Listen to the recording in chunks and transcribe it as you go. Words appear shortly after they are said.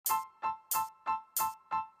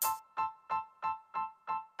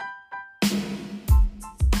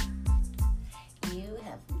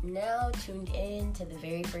now tuned in to the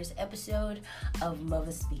very first episode of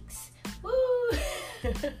Mother Speaks. Woo!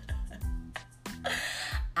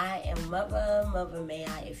 I am Mother may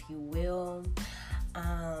I, if you will.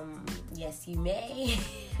 Yes, you may.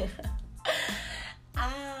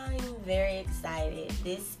 I'm very excited.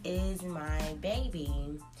 This is my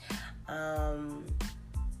baby.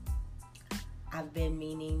 I've been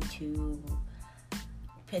meaning to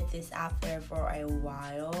put this out there for a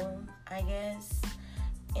while, I guess.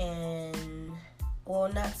 And,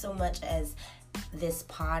 well, not so much as this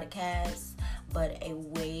podcast, but a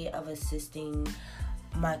way of assisting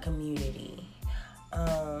my community.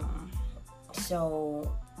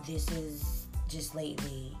 So this is just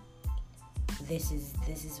lately, this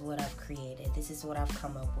is what I've created. This is what I've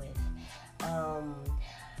come up with.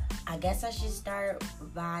 I guess I should start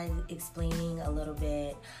by explaining a little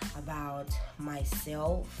bit about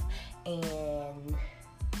myself and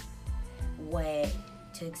what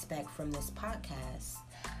to expect from this podcast.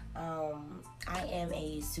 I am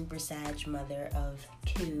a super sage mother of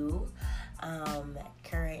two,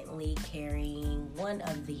 currently carrying one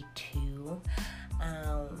of the two.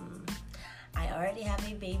 I already have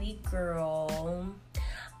a baby girl,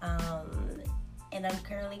 and I'm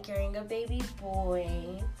currently carrying a baby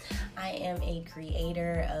boy. I am a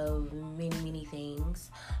creator of many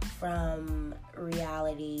things, from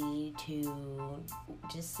reality to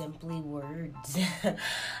just simply words.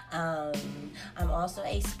 I'm also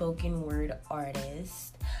a spoken word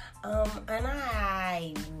artist, and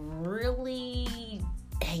I really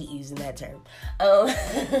hate using that term.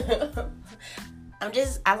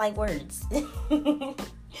 I like words.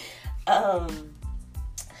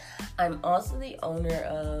 I'm also the owner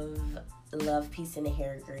of Love, Peace, and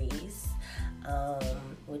Hair Grease,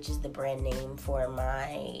 which is the brand name for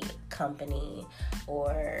my company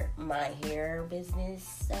or my hair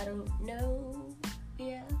business. I don't know.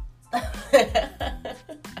 Yeah.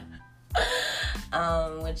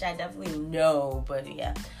 Which I definitely know, but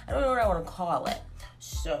yeah, I don't know what I want to call it.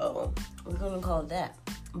 So we're going to call it that.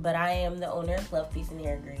 But I am the owner of Love, Peace, and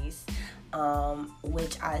Hair Grease,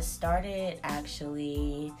 which I started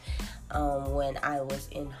actually when I was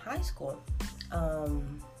in high school.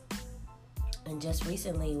 And just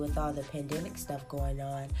recently, with all the pandemic stuff going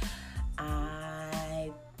on,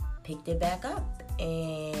 I picked it back up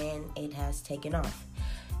and it has taken off.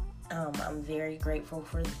 I'm very grateful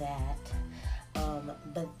for that.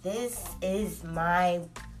 But this is my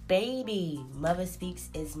baby. Mother Speaks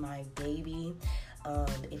is my baby.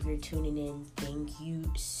 If you're tuning in, thank you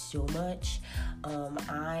so much.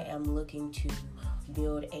 I am looking to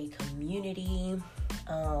build a community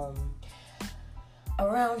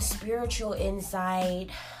around spiritual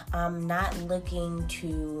insight. I'm not looking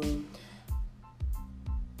to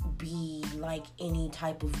be like any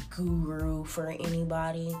type of guru for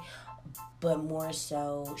anybody, but more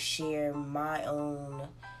so share my own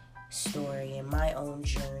story and my own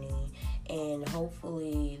journey, and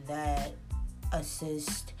hopefully that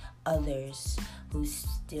assist others who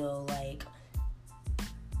still like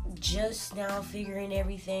just now figuring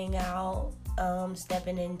everything out,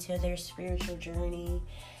 stepping into their spiritual journey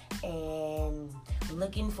and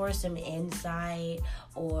looking for some insight,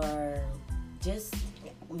 or just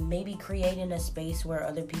maybe creating a space where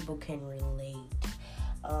other people can relate,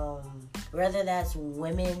 whether that's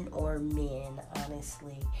women or men.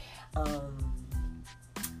 Honestly,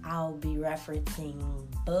 I'll be referencing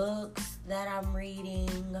books that I'm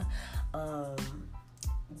reading.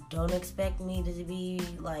 Don't expect me to be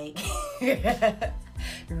like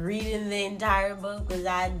reading the entire book, because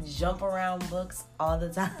I jump around books all the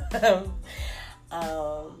time.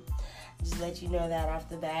 Just let you know that off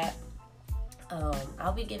the bat.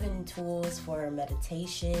 I'll be giving tools for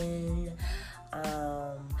meditation.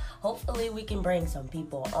 Hopefully we can bring some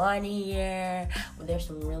people on here. There's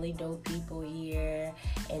some really dope people here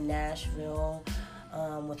in Nashville,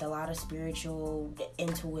 with a lot of spiritual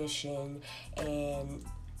intuition, and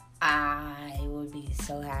I would be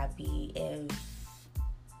so happy if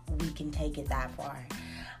we can take it that far.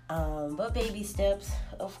 But baby steps,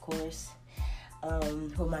 of course.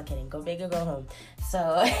 Who am I kidding? Go big or go home.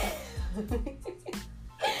 So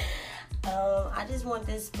I just want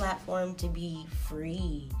this platform to be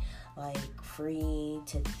free. Like, free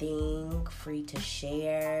to think, free to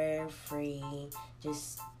share, free,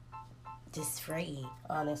 just free,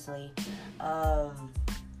 honestly.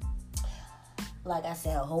 Like I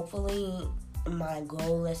said, hopefully my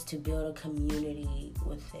goal is to build a community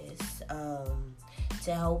with this,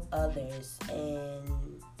 to help others,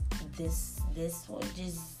 and this will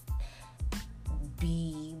just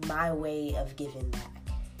be my way of giving back.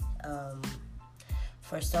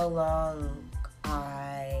 For so long,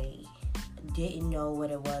 I didn't know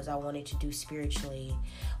what it was I wanted to do spiritually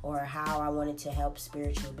or how I wanted to help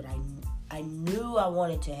spiritually, but I knew I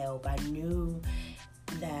wanted to help. I knew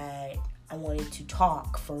that I wanted to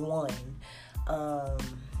talk, for one.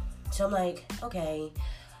 So I'm like, okay,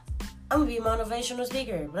 I'm gonna be a motivational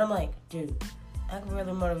speaker. But I'm like, dude, I can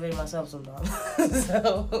really motivate myself sometimes.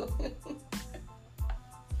 So,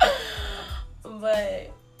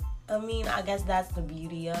 but, I mean, I guess that's the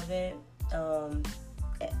beauty of it.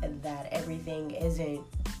 That everything isn't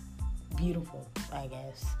beautiful, I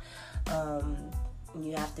guess.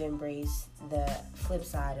 You have to embrace the flip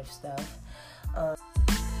side of stuff.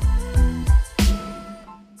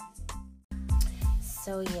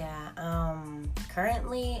 So yeah,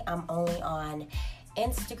 currently I'm only on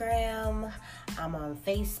Instagram, I'm on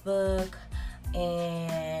Facebook,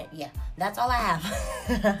 and yeah, that's all I have.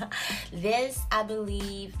 This, I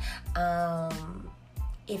believe,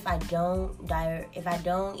 if I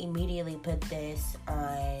don't immediately put this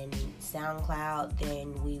on SoundCloud,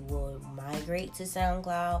 then we will migrate to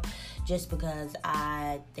SoundCloud, just because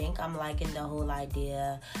I think I'm liking the whole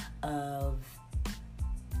idea of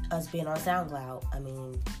us being on SoundCloud. I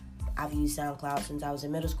mean, I've used SoundCloud since I was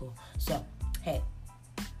in middle school. So, hey,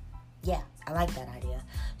 yeah, I like that idea.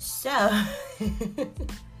 So,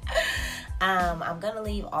 I'm going to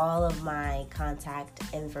leave all of my contact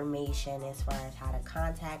information as far as how to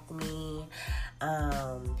contact me.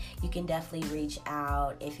 You can definitely reach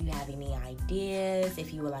out if you have any ideas,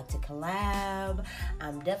 if you would like to collab.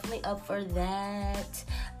 I'm definitely up for that.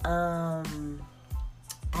 I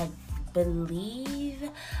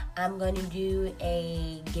believe I'm going to do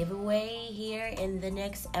a giveaway here in the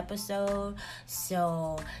next episode,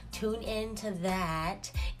 so tune into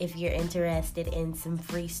that if you're interested in some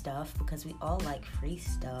free stuff, because we all like free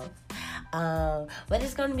stuff. But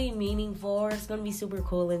it's going to be meaningful. It's going to be super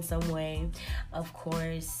cool in some way, of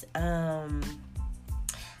course.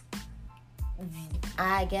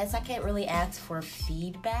 I guess I can't really ask for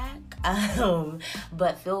feedback,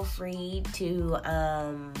 but feel free to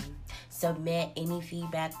submit any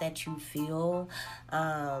feedback that you feel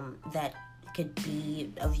that could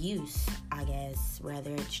be of use, I guess,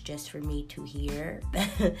 whether it's just for me to hear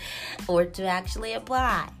or to actually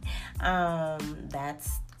apply.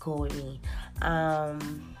 That's cool with me.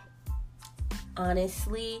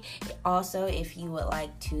 Honestly, also, if you would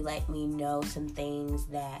like to let me know some things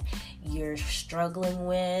that you're struggling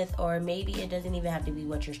with, or maybe it doesn't even have to be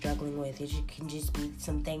what you're struggling with, it can just be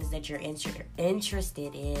some things that you're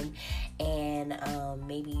interested in, and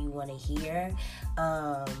maybe you want to hear,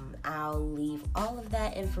 I'll leave all of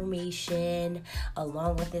that information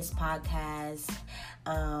along with this podcast.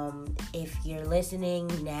 If you're listening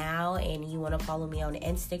now and you want to follow me on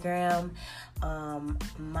Instagram,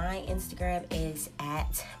 my Instagram is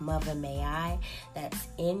at Muvamay. That's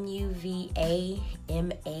NUVAMAY.I.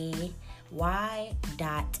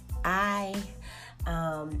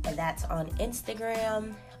 And that's on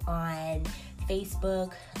Instagram. On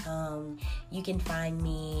Facebook, you can find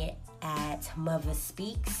me at Muva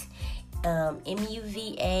Speaks.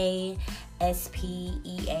 MUVASPEAKS.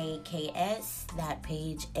 That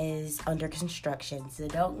page is under construction, so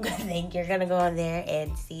don't think you're gonna go on there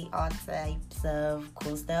and see all types of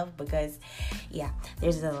cool stuff, because yeah,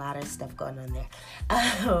 there's a lot of stuff going on there.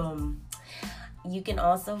 You can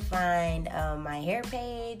also find my hair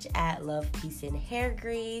page at Love, Peace, and Hair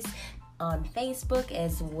Grease on Facebook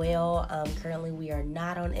as well. Currently we are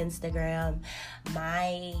not on Instagram.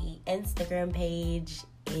 My Instagram page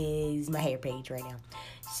is my hair page right now.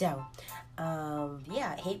 So,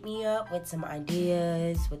 yeah, hit me up with some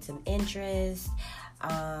ideas, with some interest.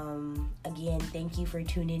 Again, thank you for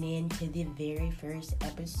tuning in to the very first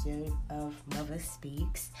episode of Mother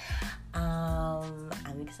Speaks.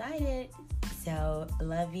 I'm excited. So,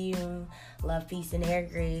 love you. Love, peace, and hair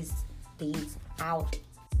grease. Peace out.